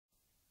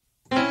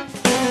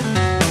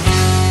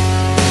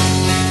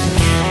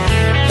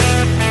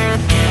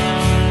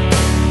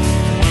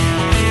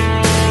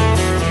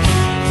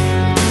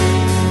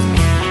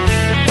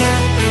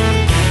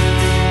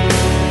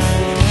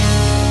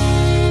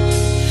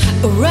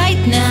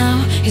Right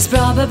now, he's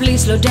probably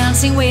slow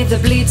dancing with a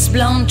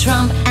blitz-blown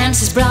trump, and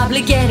she's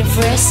probably getting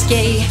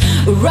frisky.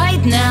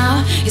 Right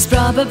now, he's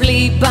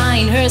probably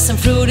buying her some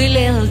fruity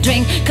little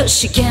drink, cause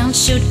she can't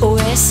shoot a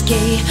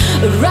whiskey.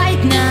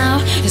 Right now,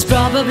 he's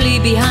probably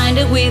behind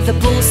her with a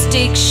pool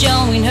stick,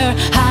 showing her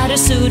how to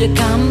suit a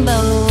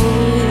combo,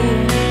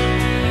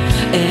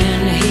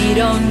 and he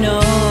don't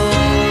know.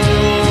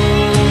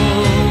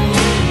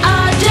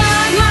 I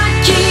dug my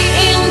key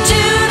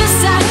into the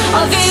side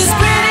of his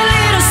pretty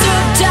little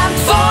suit-up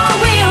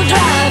four-wheel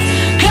drive,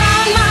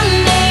 cut my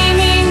name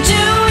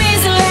into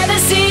his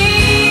leather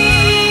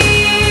seat.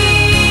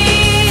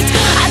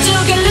 I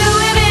took a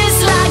Louis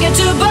slugger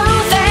to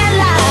both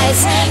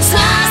headlights,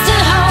 sliced a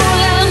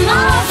hole in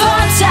all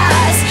four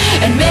tires,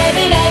 and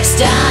maybe next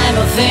time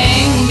I'll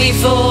think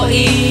before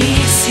he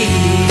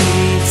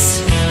sees.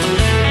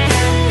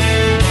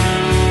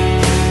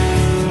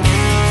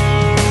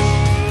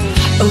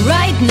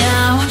 Right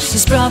now,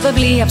 she's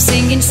probably up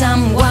singing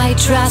some white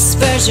trash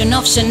version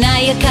of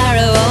Shania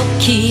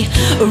karaoke.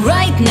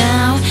 Right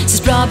now, she's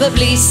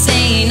probably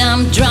saying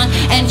I'm drunk,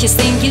 and she's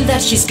thinking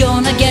that she's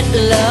gonna get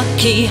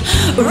lucky.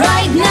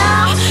 Right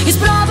now, he's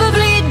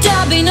probably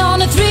dubbing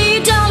on a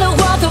 $3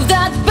 worth of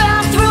that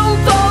bathroom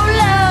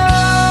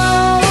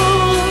polo.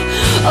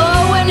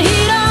 Oh, and he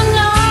don't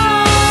know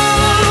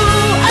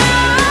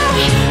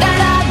that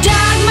I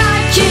dug my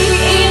key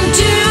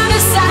into the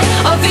side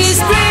of his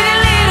pretty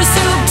little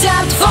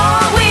souped-up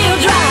four-wheel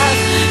drive,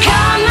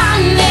 cut my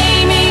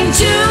name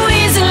into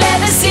his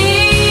leather seat.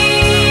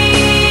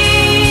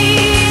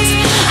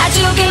 I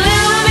took a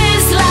Louis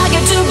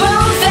slugger to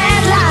both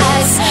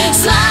headlights,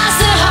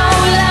 sliced a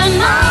hole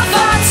in all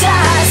four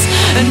tires,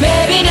 and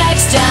maybe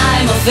next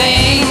time I'll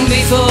think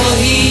before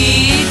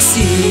he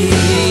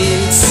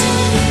exceeds.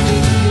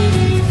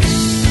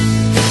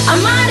 I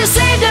might